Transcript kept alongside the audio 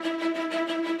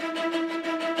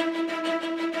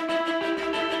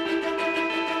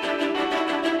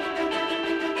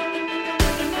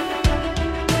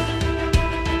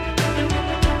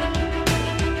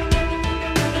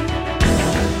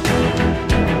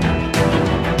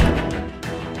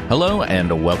Hello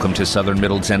and welcome to Southern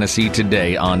Middle Tennessee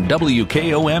today on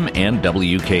WKOM and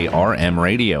WKRM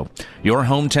Radio, your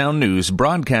hometown news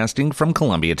broadcasting from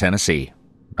Columbia, Tennessee.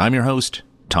 I'm your host,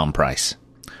 Tom Price.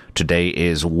 Today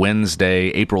is Wednesday,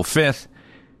 April 5th,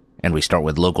 and we start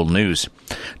with local news.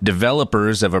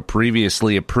 Developers of a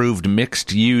previously approved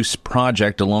mixed-use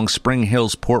project along Spring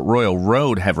Hills Port Royal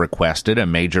Road have requested a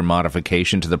major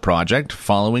modification to the project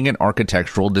following an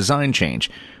architectural design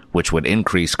change, which would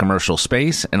increase commercial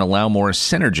space and allow more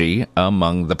synergy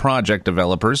among the project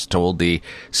developers, told the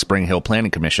Spring Hill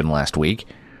Planning Commission last week.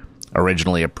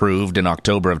 Originally approved in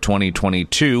October of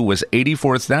 2022 was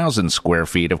 84,000 square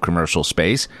feet of commercial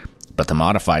space, but the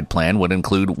modified plan would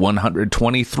include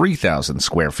 123,000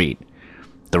 square feet.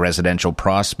 The residential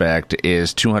prospect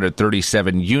is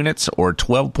 237 units or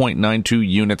 12.92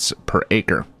 units per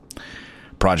acre.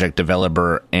 Project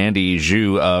developer Andy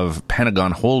Zhu of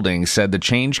Pentagon Holdings said the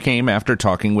change came after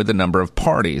talking with a number of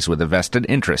parties with a vested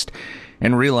interest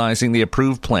and realizing the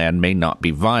approved plan may not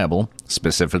be viable,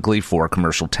 specifically for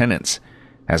commercial tenants.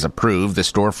 As approved, the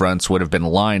storefronts would have been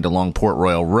lined along Port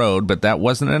Royal Road, but that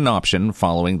wasn't an option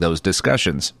following those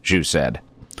discussions, Zhu said.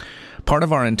 Part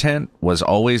of our intent was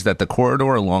always that the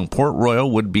corridor along Port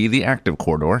Royal would be the active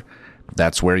corridor.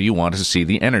 That's where you want to see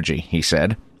the energy, he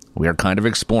said. We are kind of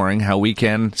exploring how we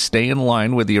can stay in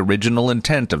line with the original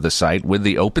intent of the site with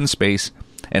the open space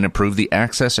and improve the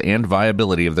access and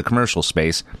viability of the commercial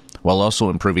space, while also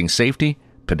improving safety,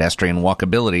 pedestrian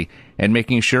walkability, and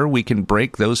making sure we can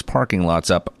break those parking lots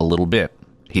up a little bit,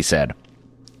 he said.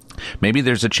 Maybe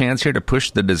there's a chance here to push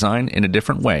the design in a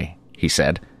different way, he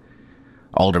said.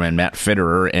 Alderman Matt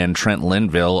Fitterer and Trent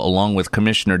Linville, along with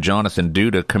Commissioner Jonathan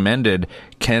Duda, commended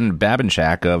Ken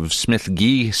Babinchak of Smith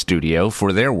Gee Studio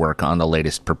for their work on the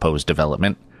latest proposed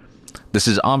development. This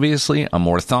is obviously a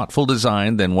more thoughtful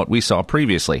design than what we saw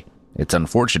previously. It's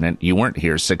unfortunate you weren't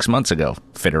here 6 months ago,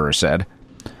 Fitterer said.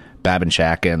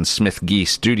 Babinchak and Smith Gee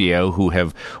Studio, who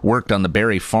have worked on the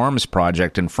Berry Farms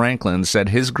project in Franklin, said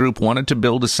his group wanted to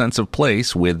build a sense of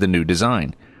place with the new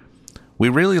design. We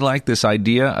really like this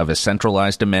idea of a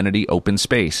centralized amenity open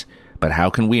space, but how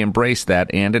can we embrace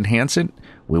that and enhance it?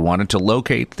 We wanted to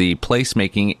locate the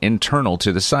placemaking internal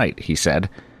to the site, he said.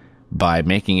 By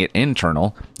making it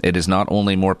internal, it is not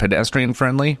only more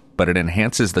pedestrian-friendly, but it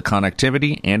enhances the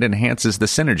connectivity and enhances the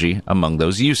synergy among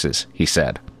those uses, he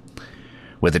said.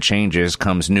 With the changes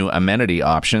comes new amenity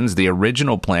options. The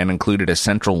original plan included a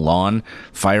central lawn,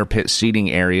 fire pit seating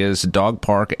areas, dog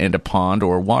park, and a pond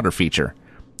or water feature.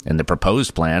 In the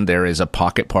proposed plan, there is a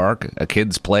pocket park, a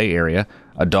kids' play area,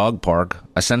 a dog park,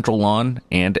 a central lawn,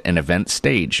 and an event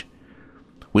stage.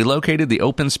 We located the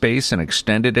open space and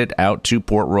extended it out to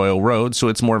Port Royal Road so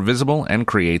it's more visible and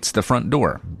creates the front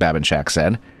door, Babinchak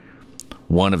said.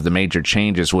 One of the major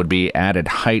changes would be added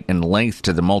height and length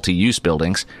to the multi-use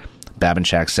buildings.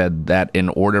 Babinchak said that in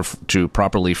order to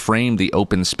properly frame the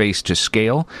open space to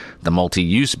scale, the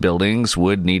multi-use buildings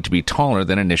would need to be taller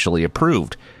than initially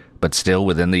approved, but still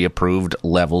within the approved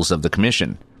levels of the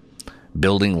commission.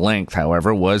 Building length,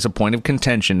 however, was a point of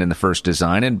contention in the first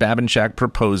design, and Babinchak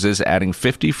proposes adding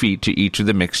 50 feet to each of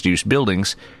the mixed-use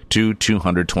buildings to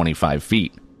 225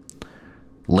 feet.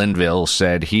 Linville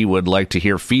said he would like to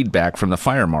hear feedback from the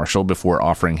fire marshal before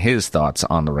offering his thoughts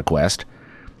on the request.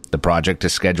 The project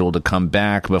is scheduled to come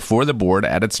back before the board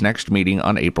at its next meeting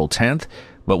on April 10th,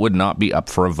 but would not be up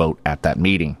for a vote at that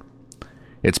meeting.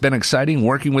 It's been exciting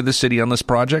working with the city on this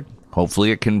project. Hopefully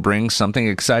it can bring something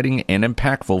exciting and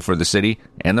impactful for the city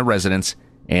and the residents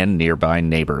and nearby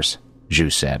neighbors,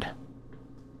 Zhu said.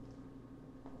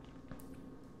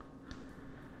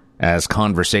 As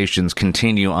conversations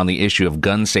continue on the issue of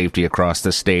gun safety across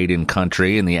the state and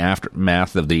country in the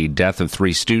aftermath of the death of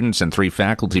 3 students and 3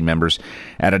 faculty members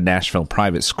at a Nashville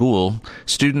private school,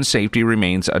 student safety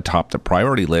remains atop the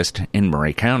priority list in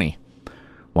Murray County.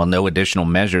 While no additional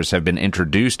measures have been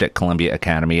introduced at Columbia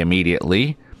Academy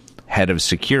immediately, head of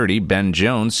security Ben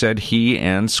Jones said he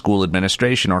and school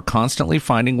administration are constantly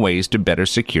finding ways to better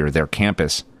secure their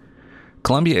campus.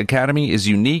 Columbia Academy is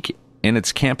unique in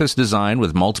its campus design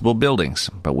with multiple buildings,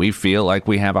 but we feel like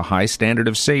we have a high standard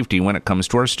of safety when it comes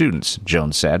to our students,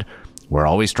 Jones said. We're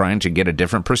always trying to get a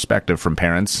different perspective from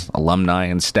parents, alumni,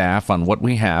 and staff on what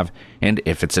we have and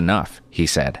if it's enough, he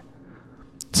said.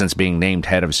 Since being named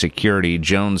head of security,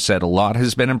 Jones said a lot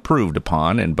has been improved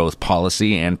upon in both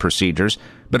policy and procedures,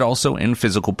 but also in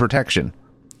physical protection.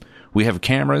 We have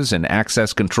cameras and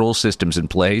access control systems in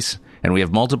place, and we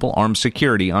have multiple armed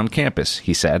security on campus,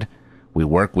 he said. We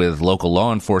work with local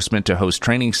law enforcement to host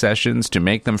training sessions to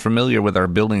make them familiar with our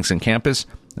buildings and campus,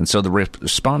 and so the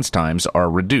response times are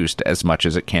reduced as much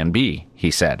as it can be, he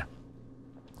said.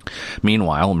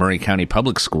 Meanwhile, Murray County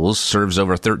Public Schools serves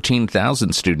over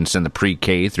 13,000 students in the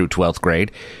pre-K through 12th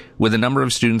grade, with the number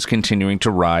of students continuing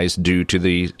to rise due to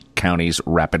the county's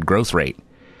rapid growth rate.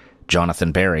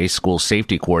 Jonathan Berry, school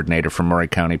safety coordinator for Murray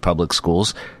County Public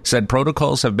Schools, said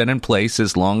protocols have been in place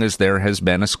as long as there has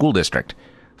been a school district.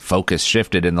 Focus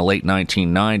shifted in the late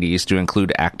 1990s to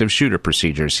include active shooter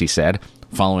procedures, he said,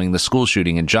 following the school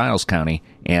shooting in Giles County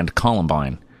and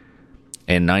Columbine.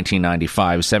 In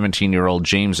 1995, 17-year-old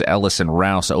James Ellison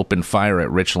Rouse opened fire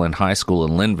at Richland High School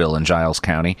in Linville in Giles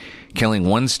County, killing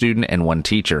one student and one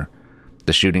teacher.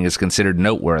 The shooting is considered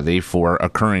noteworthy for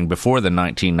occurring before the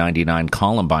 1999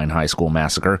 Columbine High School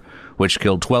massacre, which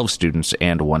killed 12 students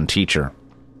and one teacher.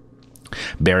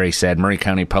 Berry said Murray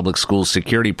County Public Schools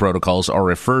security protocols are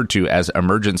referred to as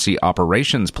Emergency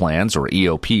Operations Plans, or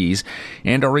EOPs,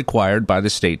 and are required by the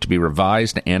state to be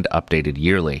revised and updated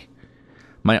yearly.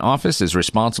 My office is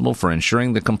responsible for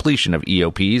ensuring the completion of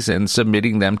EOPs and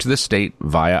submitting them to the state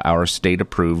via our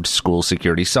state-approved school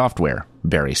security software,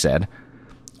 Berry said.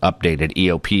 Updated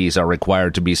EOPs are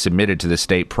required to be submitted to the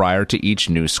state prior to each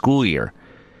new school year.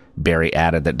 Berry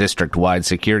added that district-wide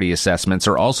security assessments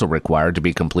are also required to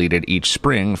be completed each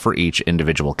spring for each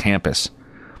individual campus.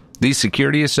 These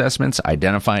security assessments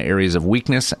identify areas of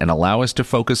weakness and allow us to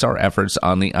focus our efforts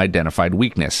on the identified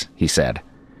weakness, he said.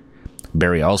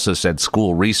 Berry also said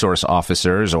school resource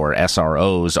officers, or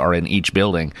SROs, are in each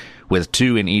building, with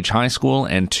 2 in each high school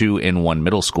and 2 in one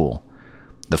middle school.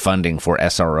 The funding for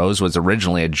SROs was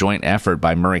originally a joint effort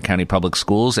by Murray County Public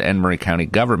Schools and Murray County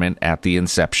government at the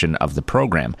inception of the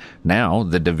program. Now,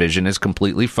 the division is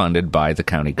completely funded by the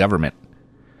county government.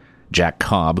 Jack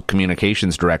Cobb,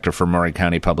 communications director for Murray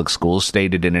County Public Schools,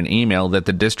 stated in an email that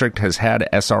the district has had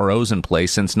SROs in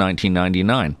place since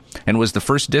 1999 and was the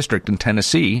first district in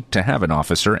Tennessee to have an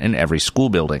officer in every school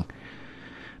building.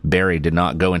 Berry did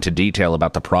not go into detail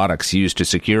about the products used to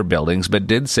secure buildings, but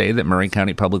did say that Murray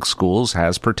County Public Schools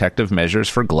has protective measures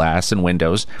for glass and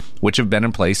windows, which have been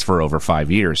in place for over 5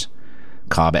 years.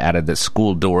 Cobb added that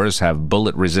school doors have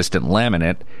bullet-resistant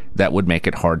laminate that would make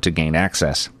it hard to gain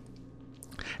access.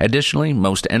 Additionally,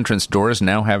 most entrance doors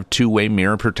now have two-way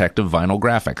mirror protective vinyl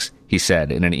graphics, he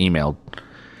said in an email.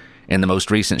 In the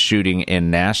most recent shooting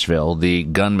in Nashville, the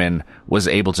gunman was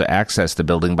able to access the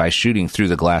building by shooting through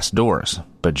the glass doors,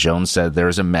 but Jones said there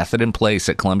is a method in place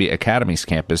at Columbia Academy's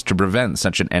campus to prevent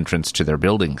such an entrance to their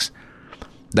buildings.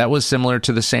 That was similar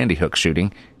to the Sandy Hook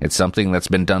shooting. It's something that's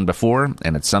been done before,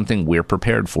 and it's something we're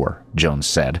prepared for, Jones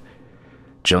said.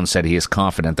 Jones said he is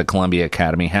confident the Columbia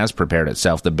Academy has prepared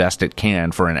itself the best it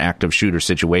can for an active shooter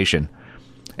situation.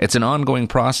 It's an ongoing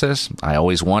process. I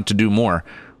always want to do more.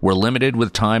 We're limited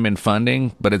with time and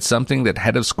funding, but it's something that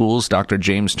head of schools Dr.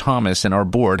 James Thomas and our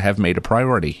board have made a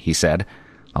priority, he said.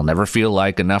 I'll never feel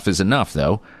like enough is enough,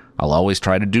 though. I'll always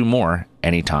try to do more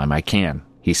anytime I can,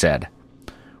 he said.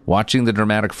 Watching the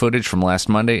dramatic footage from last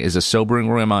Monday is a sobering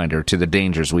reminder to the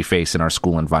dangers we face in our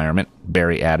school environment,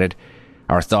 Berry added.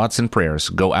 Our thoughts and prayers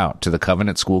go out to the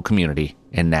Covenant School community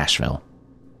in Nashville.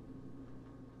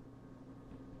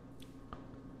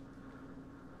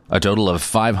 A total of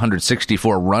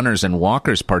 564 runners and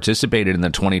walkers participated in the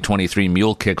 2023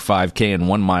 Mule Kick 5K and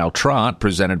 1 Mile Trot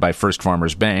presented by First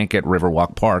Farmers Bank at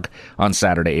Riverwalk Park on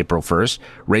Saturday, April 1st,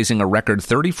 raising a record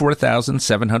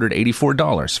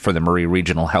 $34,784 for the Murray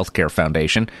Regional Healthcare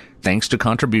Foundation, thanks to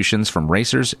contributions from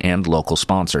racers and local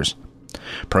sponsors.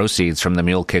 Proceeds from the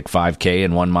Mule Kick 5K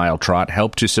and 1 Mile Trot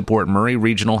help to support Murray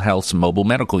Regional Health's mobile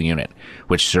medical unit,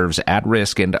 which serves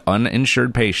at-risk and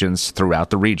uninsured patients throughout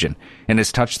the region and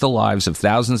has touched the lives of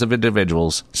thousands of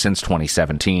individuals since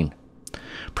 2017.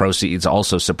 Proceeds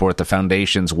also support the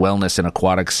Foundation's Wellness and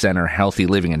Aquatic Center Healthy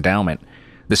Living Endowment,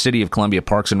 the City of Columbia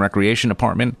Parks and Recreation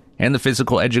Department, and the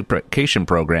Physical Education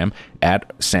Program at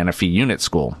Santa Fe Unit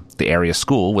School, the area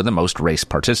school with the most race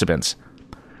participants.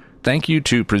 Thank you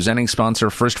to presenting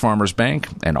sponsor First Farmers Bank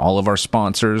and all of our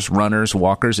sponsors, runners,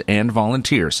 walkers, and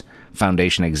volunteers,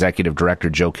 Foundation Executive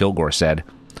Director Joe Kilgore said.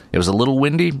 It was a little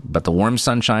windy, but the warm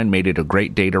sunshine made it a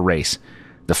great day to race.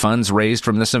 The funds raised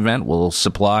from this event will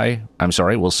support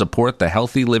the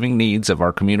healthy living needs of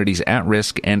our community's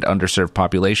at-risk and underserved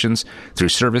populations through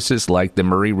services like the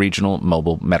Murray Regional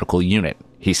Mobile Medical Unit,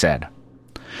 he said.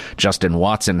 Justin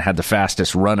Watson had the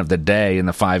fastest run of the day in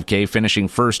the 5K, finishing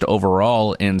first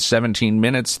overall in 17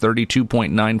 minutes,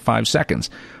 32.95 seconds,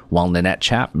 while Nanette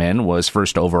Chapman was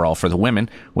first overall for the women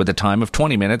with a time of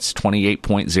 20 minutes,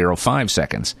 28.05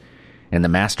 seconds. In the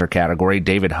master category,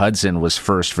 David Hudson was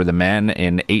first for the men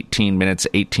in 18 minutes,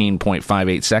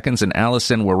 18.58 seconds, and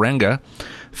Allison Warenga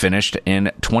finished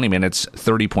in 20 minutes,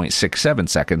 30.67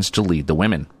 seconds to lead the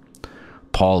women.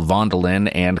 Paul Vondelin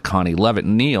and Connie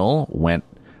Levitt-Neal went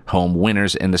home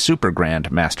winners in the Super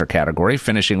Grandmaster category,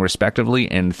 finishing respectively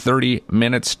in 30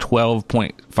 minutes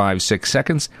 12.56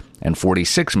 seconds and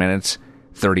 46 minutes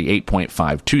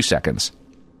 38.52 seconds.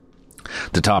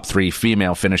 The top three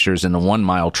female finishers in the 1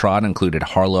 mile trot included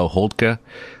Harlow Holtke,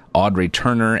 Audrey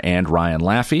Turner, and Ryan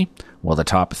Laffey, while the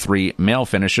top three male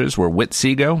finishers were Whit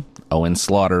Seago, Owen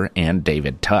Slaughter, and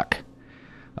David Tuck.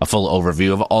 A full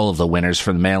overview of all of the winners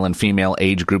for the male and female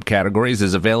age group categories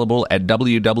is available at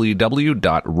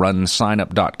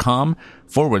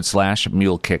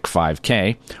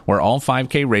www.runsignup.com/MuleKick5K, where all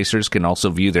 5K racers can also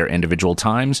view their individual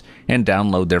times and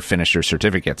download their finisher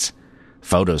certificates.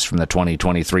 Photos from the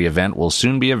 2023 event will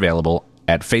soon be available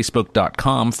at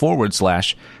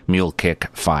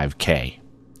facebook.com/MuleKick5K.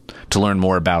 To learn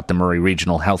more about the Murray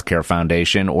Regional Healthcare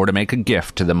Foundation or to make a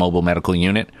gift to the mobile medical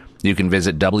unit, you can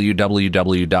visit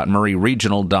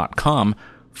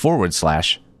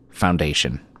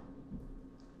www.murrayregional.com/foundation.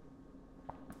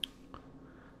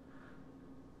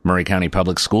 Murray County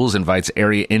Public Schools invites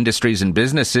area industries and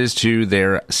businesses to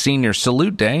their Senior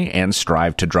Salute Day and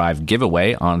Strive to Drive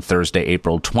giveaway on Thursday,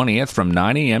 April 20th from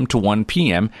 9 a.m. to 1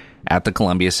 p.m. at the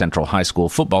Columbia Central High School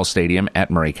football stadium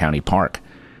at Murray County Park.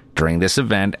 During this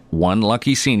event, one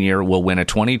lucky senior will win a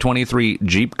 2023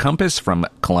 Jeep Compass from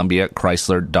Columbia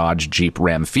Chrysler Dodge Jeep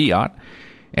Ram Fiat.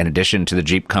 In addition to the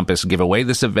Jeep Compass giveaway,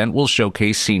 this event will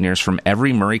showcase seniors from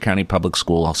every Murray County Public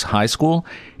Schools high school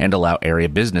and allow area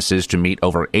businesses to meet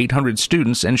over 800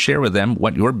 students and share with them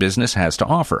what your business has to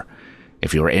offer.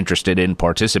 If you are interested in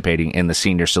participating in the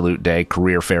Senior Salute Day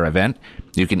Career Fair event,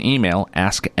 you can email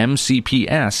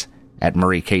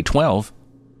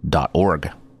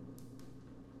askmcps@murrayk12.org.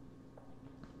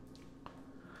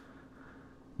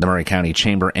 The Murray County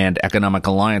Chamber and Economic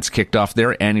Alliance kicked off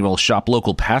their annual Shop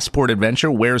Local Passport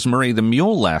adventure, Where's Murray the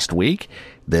Mule, last week.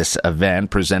 This event,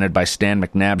 presented by Stan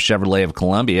McNabb Chevrolet of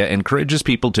Columbia, encourages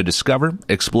people to discover,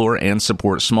 explore, and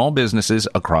support small businesses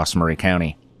across Murray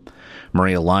County.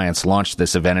 Murray Alliance launched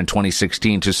this event in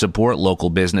 2016 to support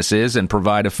local businesses and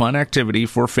provide a fun activity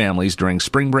for families during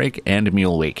spring break and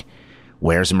Mule Week.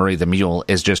 Where's Murray the Mule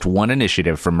is just one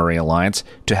initiative from Murray Alliance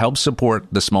to help support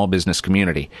the small business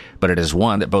community, but it is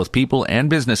one that both people and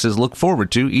businesses look forward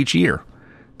to each year.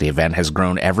 The event has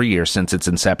grown every year since its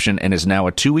inception and is now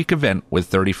a 2-week event with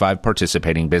 35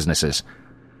 participating businesses.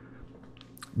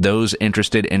 Those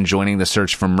interested in joining the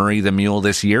search for Murray the Mule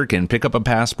this year can pick up a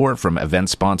passport from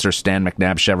event sponsor Stan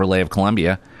McNabb Chevrolet of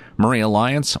Columbia, Murray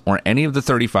Alliance, or any of the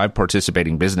 35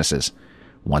 participating businesses.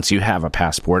 Once you have a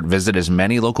passport, visit as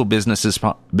many local businesses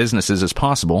as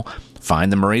possible,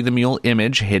 find the Murray the Mule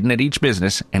image hidden at each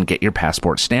business, and get your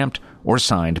passport stamped or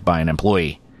signed by an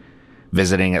employee.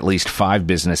 Visiting at least 5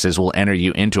 businesses will enter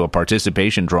you into a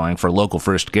participation drawing for Local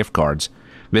First gift cards.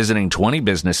 Visiting 20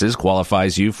 businesses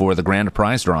qualifies you for the grand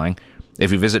prize drawing.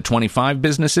 If you visit 25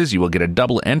 businesses, you will get a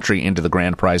double entry into the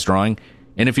grand prize drawing,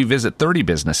 and if you visit 30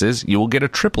 businesses, you will get a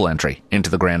triple entry into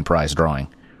the grand prize drawing.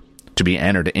 To be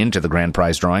entered into the grand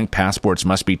prize drawing, passports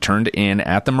must be turned in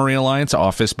at the Murray Alliance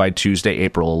office by Tuesday,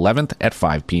 April 11th at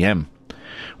 5 p.m.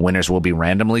 Winners will be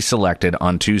randomly selected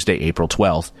on Tuesday, April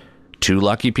 12th. 2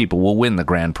 lucky people will win the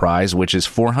grand prize, which is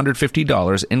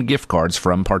 $450 in gift cards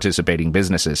from participating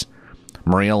businesses.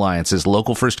 Murray Alliance's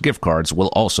Local First gift cards will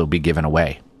also be given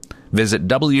away. Visit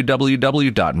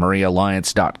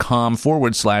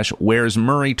www.murrayalliance.com/Where's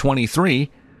Murray 23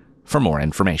 for more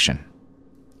information.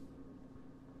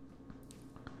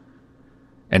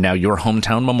 And now your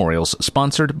hometown memorials,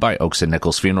 sponsored by Oaks and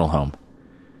Nichols Funeral Home.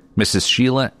 Mrs.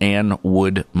 Sheila Ann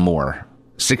Wood Moore,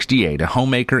 68, a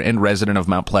homemaker and resident of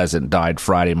Mount Pleasant, died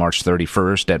Friday, March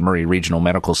 31st at Murray Regional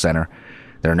Medical Center.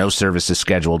 There are no services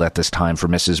scheduled at this time for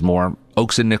Mrs. Moore.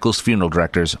 Oaks and Nichols funeral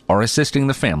directors are assisting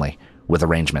the family with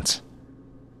arrangements.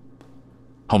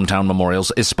 Hometown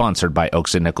Memorials is sponsored by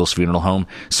Oaks and Nichols Funeral Home,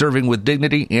 serving with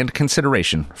dignity and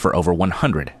consideration for over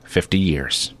 150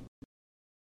 years.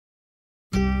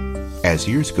 As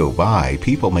years go by,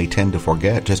 people may tend to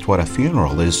forget just what a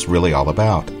funeral is really all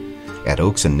about. At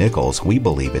Oaks and Nichols, we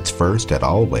believe it's first and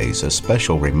always a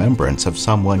special remembrance of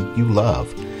someone you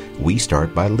love. We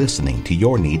start by listening to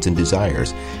your needs and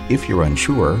desires. If you're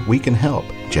unsure, we can help,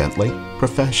 gently,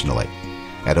 professionally.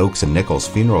 At Oaks and Nichols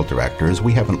Funeral Directors,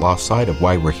 we haven't lost sight of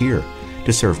why we're here,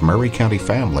 to serve Murray County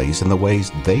families in the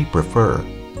ways they prefer,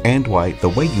 and why the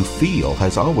way you feel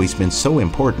has always been so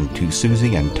important to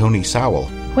Susie and Tony Sowell.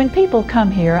 When people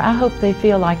come here, I hope they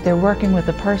feel like they're working with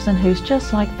a person who's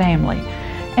just like family.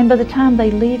 And by the time they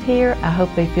leave here, I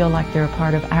hope they feel like they're a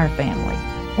part of our family.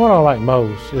 What I like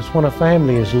most is when a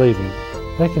family is leaving,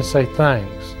 they can say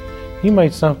thanks. You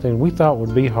made something we thought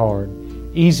would be hard,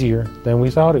 easier than we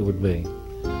thought it would be.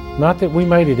 Not that we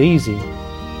made it easy,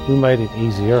 we made it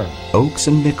easier. Oakes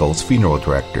and Nichols Funeral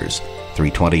Directors,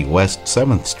 320 West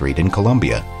 7th Street in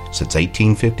Columbia. Since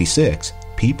 1856,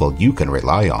 people you can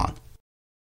rely on.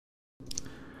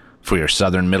 For your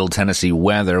southern Middle Tennessee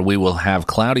weather, we will have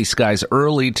cloudy skies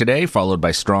early today, followed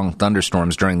by strong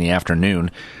thunderstorms during the afternoon.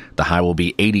 The high will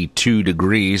be 82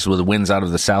 degrees with winds out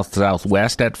of the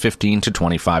south-southwest at 15 to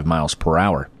 25 miles per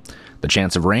hour. The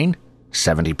chance of rain,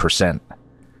 70%.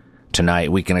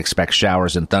 Tonight, we can expect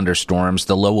showers and thunderstorms.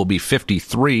 The low will be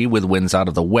 53 with winds out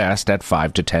of the west at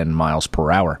 5 to 10 miles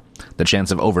per hour. The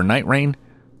chance of overnight rain,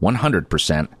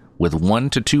 100%, with 1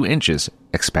 to 2 inches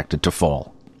expected to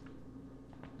fall.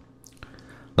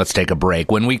 Let's take a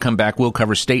break. When we come back, we'll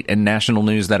cover state and national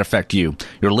news that affect you.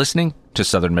 You're listening to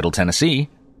Southern Middle Tennessee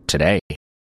Today.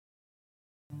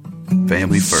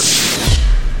 Family first.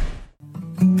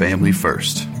 Family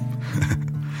first.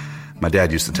 My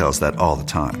dad used to tell us that all the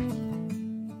time.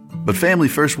 But family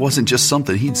first wasn't just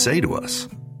something he'd say to us.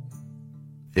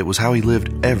 It was how he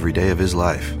lived every day of his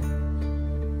life.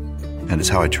 And it's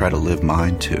how I try to live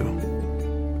mine, too.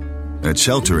 At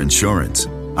Shelter Insurance,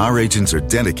 our agents are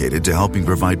dedicated to helping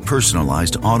provide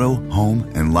personalized auto, home,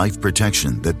 and life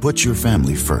protection that puts your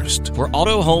family first. For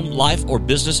auto, home, life, or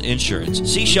business insurance,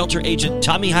 see Shelter Agent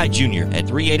Tommy Hyde Jr. at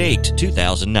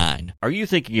 388-2009. Are you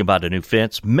thinking about a new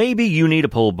fence? Maybe you need a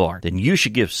pole barn. Then you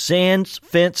should give Sands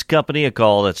Fence Company a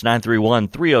call. That's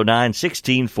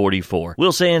 931-309-1644.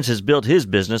 Will Sands has built his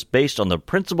business based on the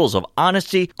principles of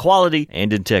honesty, quality,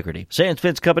 and integrity. Sands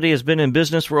Fence Company has been in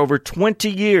business for over 20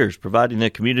 years, providing the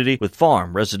community with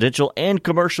farm, residential, and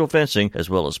commercial fencing, as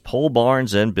well as pole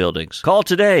barns and buildings. Call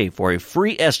today for a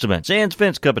free estimate. Sands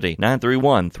Fence Company,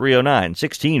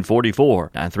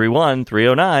 931-309-1644.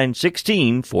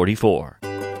 931-309-1644.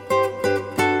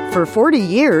 For 40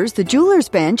 years, the Jewelers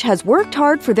Bench has worked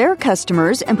hard for their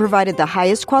customers and provided the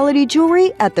highest quality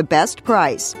jewelry at the best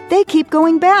price. They keep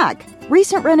going back.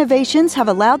 Recent renovations have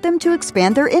allowed them to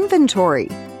expand their inventory.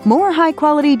 More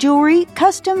high-quality jewelry,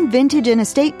 custom vintage and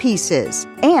estate pieces,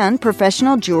 and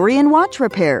professional jewelry and watch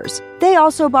repairs. They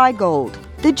also buy gold.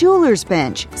 The Jewelers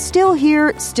Bench. Still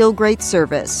here, still great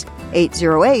service.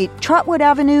 808 Trotwood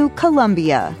Avenue,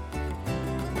 Columbia.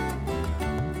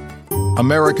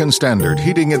 American Standard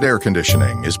Heating and Air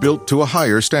Conditioning is built to a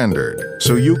higher standard,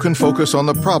 so you can focus on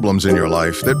the problems in your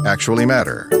life that actually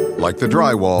matter, like the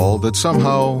drywall that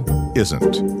somehow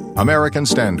isn't. American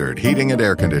Standard Heating and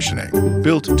Air Conditioning,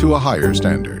 built to a higher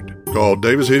standard. Call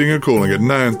Davis Heating and Cooling at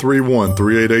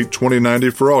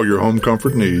 931-388-2090 for all your home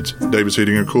comfort needs. Davis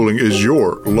Heating and Cooling is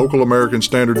your local American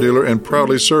Standard dealer and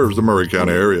proudly serves the Maury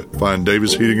County area. Find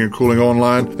Davis Heating and Cooling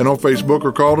online and on Facebook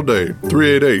or call today,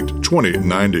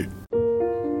 388-2090.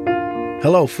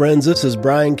 Hello, friends. This is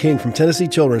Brian King from Tennessee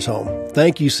Children's Home.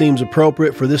 Thank you seems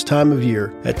appropriate for this time of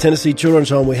year. At Tennessee Children's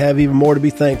Home, we have even more to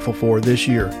be thankful for this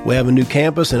year. We have a new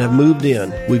campus and have moved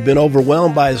in. We've been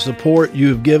overwhelmed by the support you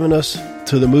have given us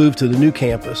to the move to the new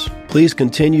campus. Please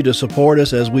continue to support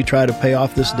us as we try to pay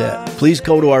off this debt. Please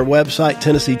go to our website,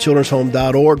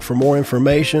 TennesseeChildren'sHome.org, for more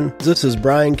information. This is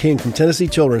Brian King from Tennessee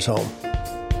Children's Home.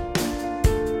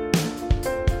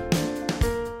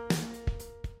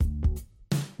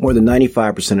 More than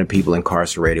 95% of people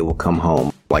incarcerated will come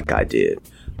home like I did.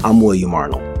 I'm William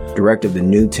Arnold, director of the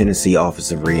new Tennessee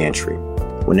Office of Reentry.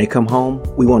 When they come home,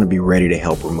 we want to be ready to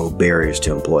help remove barriers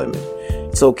to employment.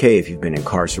 It's okay if you've been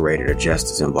incarcerated or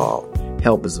justice involved.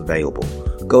 Help is available.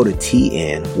 Go to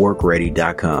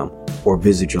tnworkready.com or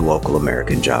visit your local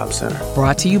American Job Center.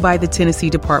 Brought to you by the Tennessee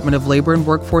Department of Labor and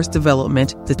Workforce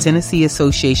Development, the Tennessee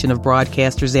Association of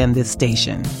Broadcasters, and this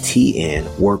station.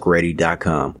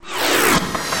 tnworkready.com.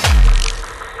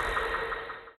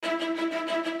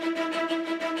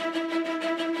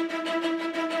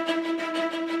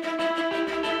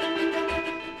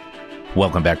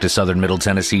 Welcome back to Southern Middle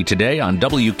Tennessee Today on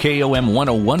WKOM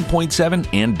 101.7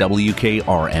 and WKRM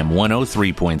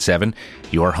 103.7,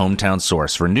 your hometown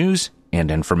source for news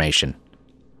and information.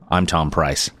 I'm Tom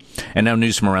Price. And now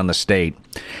news from around the state.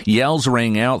 Yells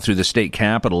rang out through the state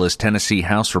capitol as Tennessee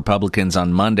House Republicans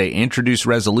on Monday introduced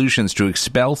resolutions to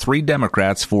expel 3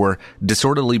 Democrats for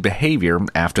disorderly behavior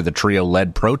after the trio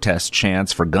led protest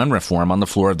chants for gun reform on the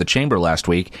floor of the chamber last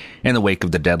week in the wake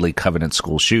of the deadly Covenant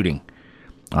School shooting.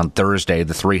 On Thursday,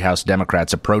 the 3 House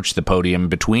Democrats approached the podium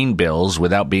between bills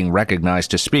without being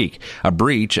recognized to speak, a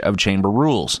breach of chamber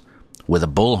rules. With a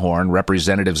bullhorn,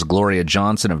 Representatives Gloria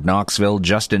Johnson of Knoxville,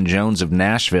 Justin Jones of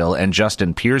Nashville, and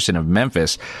Justin Pearson of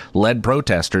Memphis led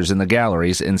protesters in the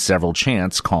galleries in several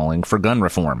chants calling for gun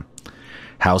reform.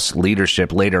 House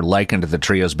leadership later likened the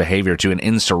trio's behavior to an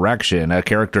insurrection, a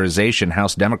characterization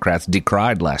House Democrats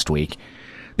decried last week.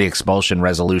 The expulsion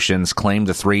resolutions claim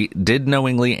the three did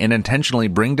knowingly and intentionally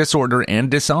bring disorder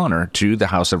and dishonor to the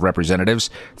House of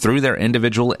Representatives through their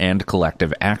individual and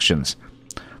collective actions.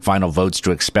 Final votes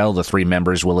to expel the three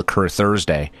members will occur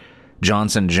Thursday.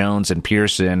 Johnson, Jones, and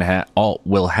Pearson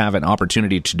will have an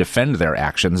opportunity to defend their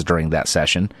actions during that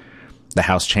session. The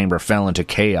House chamber fell into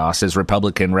chaos as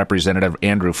Republican Representative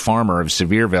Andrew Farmer of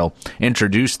Sevierville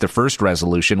introduced the first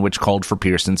resolution, which called for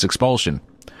Pearson's expulsion.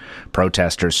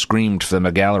 Protesters screamed from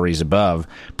the galleries above.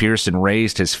 Pearson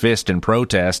raised his fist in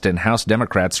protest, and House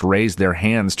Democrats raised their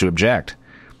hands to object.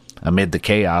 Amid the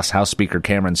chaos, House Speaker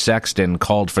Cameron Sexton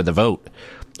called for the vote.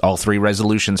 All three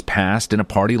resolutions passed in a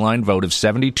party-line vote of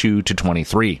 72 to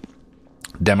 23.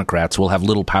 Democrats will have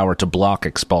little power to block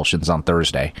expulsions on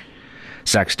Thursday.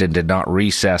 Sexton did not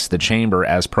recess the chamber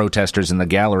as protesters in the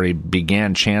gallery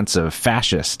began chants of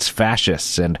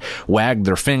fascists, and wagged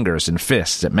their fingers and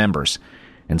fists at members.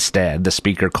 Instead, the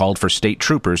speaker called for state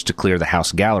troopers to clear the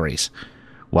House galleries.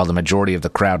 While the majority of the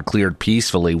crowd cleared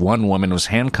peacefully, one woman was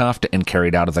handcuffed and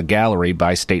carried out of the gallery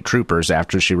by state troopers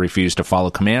after she refused to follow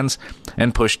commands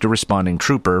and pushed a responding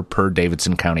trooper, per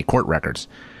Davidson County court records.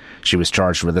 She was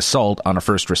charged with assault on a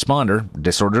first responder,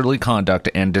 disorderly conduct,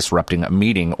 and disrupting a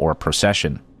meeting or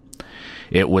procession.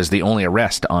 It was the only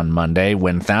arrest on Monday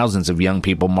when thousands of young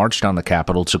people marched on the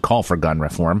Capitol to call for gun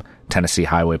reform, Tennessee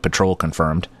Highway Patrol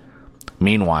confirmed.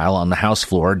 Meanwhile, on the House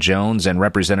floor, Jones and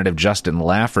Representative Justin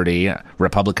Lafferty,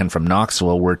 Republican from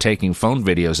Knoxville, were taking phone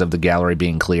videos of the gallery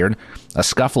being cleared. A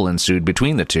scuffle ensued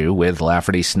between the two, with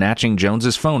Lafferty snatching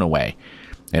Jones's phone away.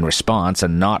 In response, a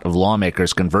knot of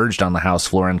lawmakers converged on the House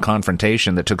floor in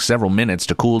confrontation that took several minutes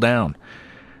to cool down.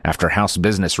 After House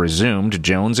business resumed,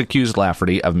 Jones accused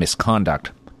Lafferty of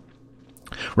misconduct.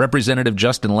 Representative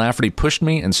Justin Lafferty pushed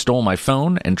me and stole my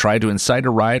phone and tried to incite a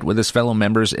riot with his fellow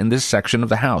members in this section of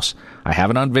the House. I have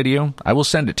it on video. I will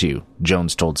send it to you,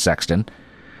 Jones told Sexton.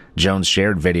 Jones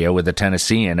shared video with a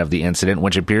Tennessean of the incident,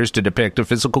 which appears to depict a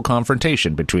physical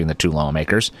confrontation between the two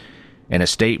lawmakers. In a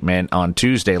statement on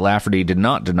Tuesday, Lafferty did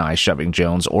not deny shoving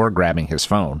Jones or grabbing his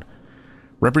phone.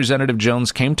 Representative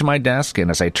Jones came to my desk,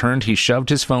 and as I turned, he shoved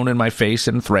his phone in my face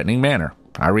in a threatening manner.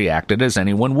 I reacted as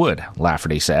anyone would,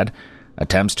 Lafferty said.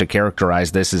 Attempts to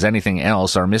characterize this as anything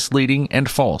else are misleading and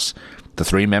false. The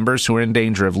three members who are in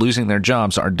danger of losing their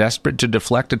jobs are desperate to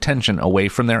deflect attention away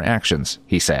from their actions,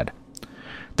 he said.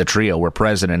 The trio were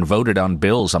present and voted on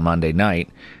bills on Monday night.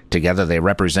 Together they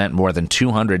represent more than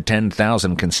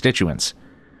 210,000 constituents.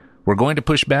 We're going to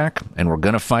push back, and we're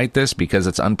going to fight this because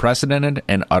it's unprecedented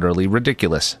and utterly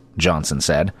ridiculous, Johnson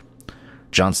said.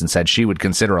 Johnson said she would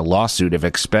consider a lawsuit if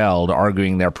expelled,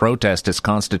 arguing their protest is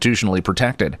constitutionally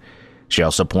protected. She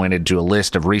also pointed to a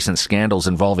list of recent scandals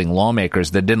involving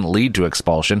lawmakers that didn't lead to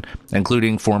expulsion,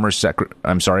 including former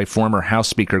House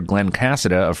Speaker Glenn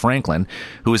Cassida of Franklin,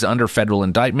 who is under federal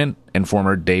indictment, and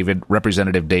former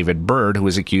Representative David Byrd, who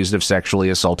was accused of sexually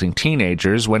assaulting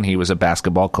teenagers when he was a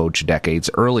basketball coach decades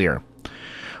earlier.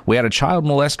 We had a child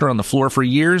molester on the floor for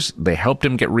years. They helped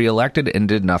him get reelected and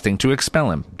did nothing to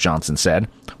expel him, Johnson said.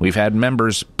 We've had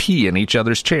members pee in each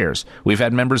other's chairs. We've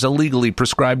had members illegally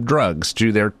prescribe drugs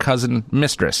to their cousin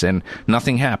mistress, and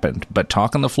nothing happened. But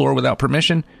talk on the floor without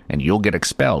permission, and you'll get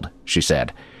expelled, she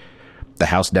said. The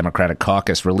House Democratic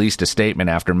Caucus released a statement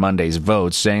after Monday's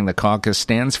vote saying the caucus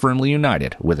stands firmly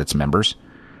united with its members.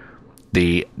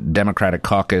 The Democratic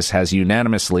caucus has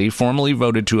unanimously formally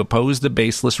voted to oppose the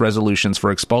baseless resolutions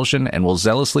for expulsion and will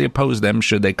zealously oppose them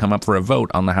should they come up for a vote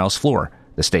on the House floor,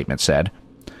 the statement said.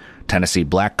 Tennessee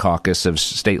Black Caucus of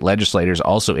state legislators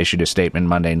also issued a statement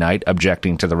Monday night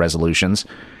objecting to the resolutions.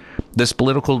 This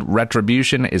political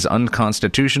retribution is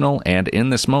unconstitutional and, in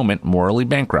this moment, morally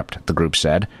bankrupt, the group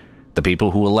said. The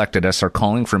people who elected us are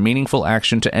calling for meaningful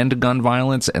action to end gun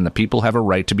violence, and the people have a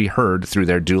right to be heard through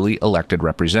their duly elected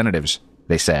representatives,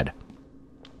 they said.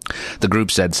 The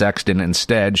group said Sexton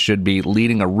instead should be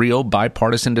leading a real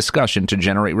bipartisan discussion to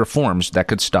generate reforms that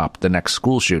could stop the next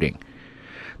school shooting.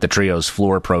 The trio's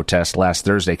floor protest last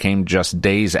Thursday came just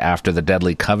days after the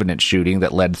deadly Covenant shooting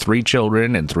that led 3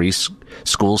 children and 3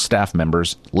 school staff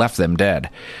members left them dead.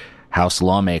 House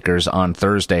lawmakers on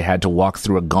Thursday had to walk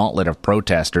through a gauntlet of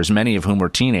protesters, many of whom were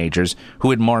teenagers,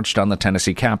 who had marched on the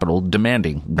Tennessee Capitol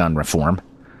demanding gun reform.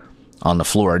 On the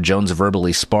floor, Jones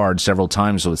verbally sparred several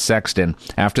times with Sexton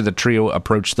after the trio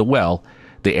approached the well,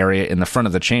 the area in the front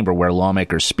of the chamber where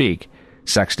lawmakers speak.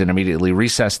 Sexton immediately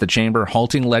recessed the chamber,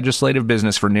 halting legislative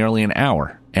business for nearly an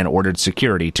hour, and ordered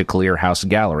security to clear House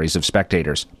galleries of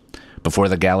spectators. Before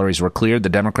the galleries were cleared, the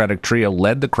Democratic trio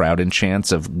led the crowd in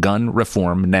chants of "Gun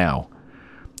Reform Now."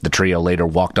 The trio later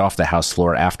walked off the House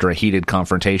floor after a heated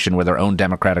confrontation with their own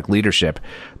Democratic leadership,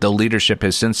 though leadership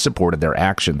has since supported their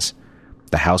actions.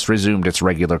 The House resumed its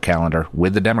regular calendar,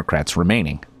 with the Democrats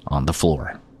remaining on the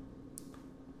floor.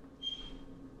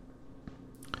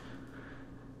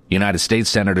 United States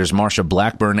Senators Marsha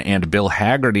Blackburn and Bill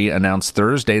Hagerty announced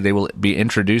Thursday they will be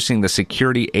introducing the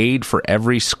Security Aid for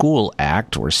Every School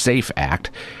Act, or SAFE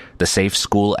Act. The Safe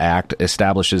School Act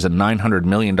establishes a $900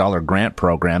 million grant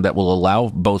program that will allow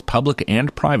both public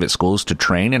and private schools to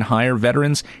train and hire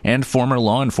veterans and former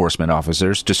law enforcement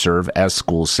officers to serve as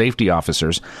school safety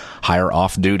officers, hire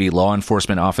off-duty law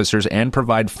enforcement officers, and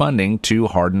provide funding to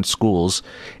harden schools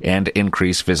and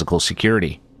increase physical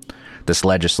security. This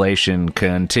legislation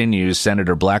continues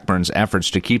Senator Blackburn's efforts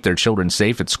to keep their children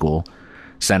safe at school.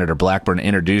 Senator Blackburn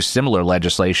introduced similar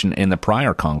legislation in the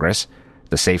prior Congress.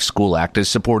 The Safe School Act is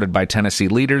supported by Tennessee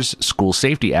leaders, school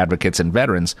safety advocates, and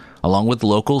veterans, along with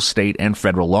local, state, and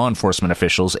federal law enforcement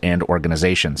officials and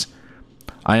organizations.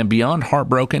 I am beyond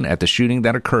heartbroken at the shooting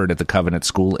that occurred at the Covenant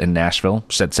School in Nashville,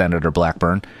 said Senator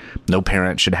Blackburn. No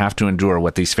parent should have to endure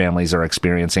what these families are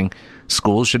experiencing.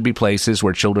 Schools should be places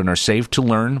where children are safe to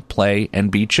learn, play,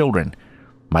 and be children.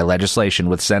 My legislation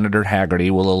with Senator Hagerty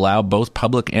will allow both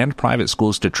public and private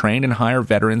schools to train and hire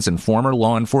veterans and former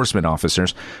law enforcement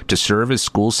officers to serve as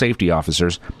school safety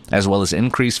officers, as well as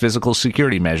increase physical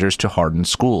security measures to harden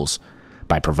schools.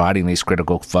 By providing these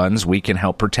critical funds, we can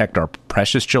help protect our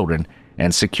precious children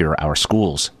and secure our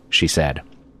schools, she said.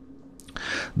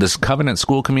 This Covenant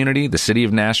school community, the city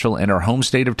of Nashville, and our home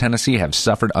state of Tennessee have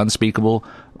suffered unspeakable,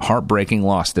 heartbreaking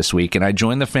loss this week, and I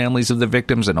join the families of the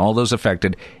victims and all those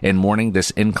affected in mourning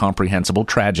this incomprehensible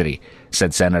tragedy,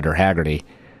 said Senator Hagerty.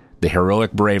 The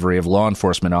heroic bravery of law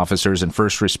enforcement officers and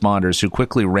first responders who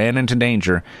quickly ran into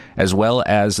danger, as well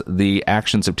as the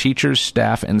actions of teachers,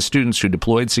 staff, and students who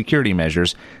deployed security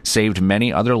measures, saved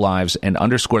many other lives and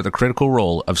underscore the critical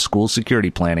role of school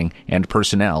security planning and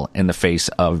personnel in the face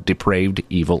of depraved,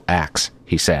 evil acts,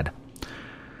 he said.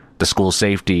 The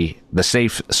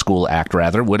Safe School Act,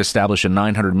 would establish a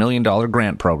 $900 million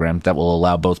grant program that will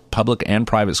allow both public and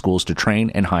private schools to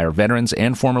train and hire veterans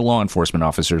and former law enforcement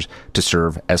officers to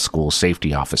serve as school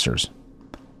safety officers.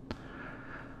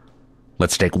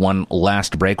 Let's take one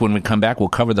last break. When we come back, we'll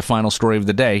cover the final story of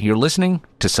the day. You're listening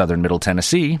to Southern Middle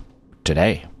Tennessee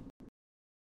Today.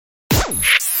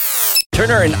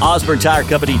 Turner and Osborne Tire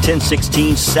Company,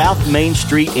 1016 South Main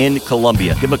Street in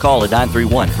Columbia. Give them a call at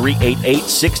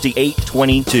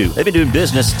 931-388-6822. They've been doing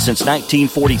business since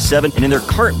 1947 and in their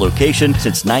current location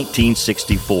since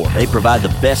 1964. They provide the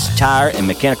best tire and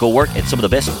mechanical work at some of the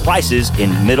best prices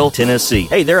in Middle Tennessee.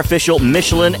 Hey, they're official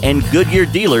Michelin and Goodyear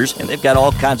dealers, and they've got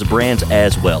all kinds of brands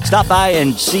as well. Stop by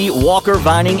and see Walker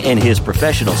Vining and his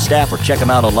professional staff, or check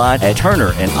them out online at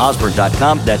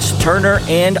turnerandosborne.com. That's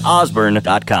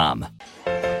turnerandosborne.com.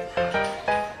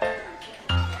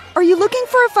 Are you looking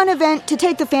for a fun event to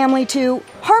take the family to?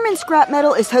 Harmon Scrap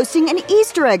Metal is hosting an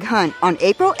Easter egg hunt on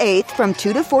April 8th from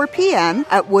 2 to 4 p.m.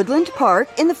 at Woodland Park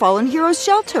in the Fallen Heroes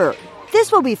Shelter.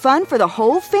 This will be fun for the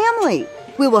whole family.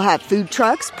 We will have food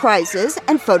trucks, prizes,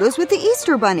 and photos with the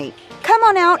Easter Bunny. Come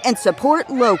on out and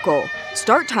support local.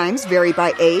 Start times vary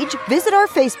by age. Visit our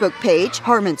Facebook page,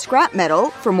 Harmon Scrap Metal,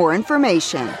 for more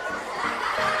information.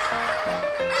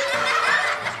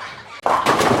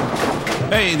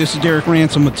 Hey, this is Derek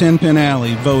Ransom with 10 Pin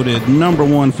Alley, voted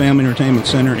 #1 family entertainment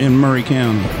center in Murray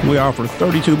County. We offer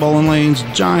 32 bowling lanes,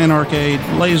 giant arcade,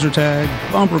 laser tag,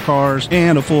 bumper cars,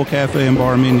 and a full cafe and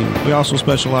bar menu. We also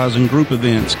specialize in group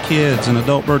events, kids and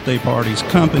adult birthday parties,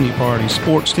 company parties,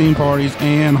 sports team parties,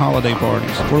 and holiday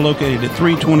parties. We're located at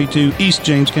 322 East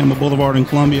James Campbell Boulevard in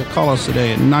Columbia. Call us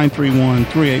today at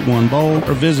 931-381-BOWL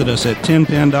or visit us at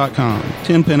 10pin.com.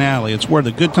 10 Pin Alley, it's where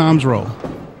the good times roll.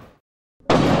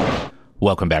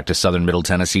 Welcome back to Southern Middle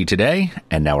Tennessee Today,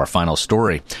 and now our final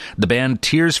story. The band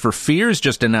Tears for Fears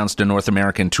just announced a North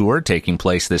American tour taking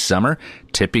place this summer.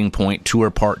 Tipping Point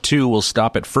Tour Part 2 will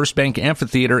stop at First Bank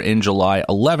Amphitheater in July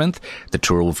 11th. The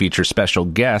tour will feature special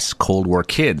guests, Cold War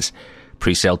Kids.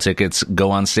 Pre-sale tickets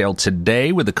go on sale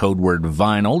today with the code word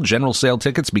VINYL. General sale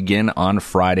tickets begin on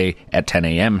Friday at 10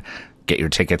 a.m. Get your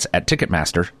tickets at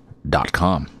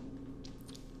Ticketmaster.com.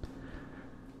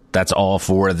 That's all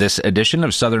for this edition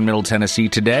of Southern Middle Tennessee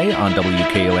Today on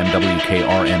WKOM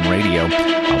WKRM Radio.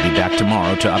 I'll be back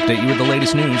tomorrow to update you with the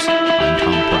latest news. I'm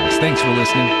Tom Price. Thanks for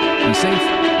listening. Be safe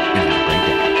and have a great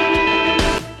day.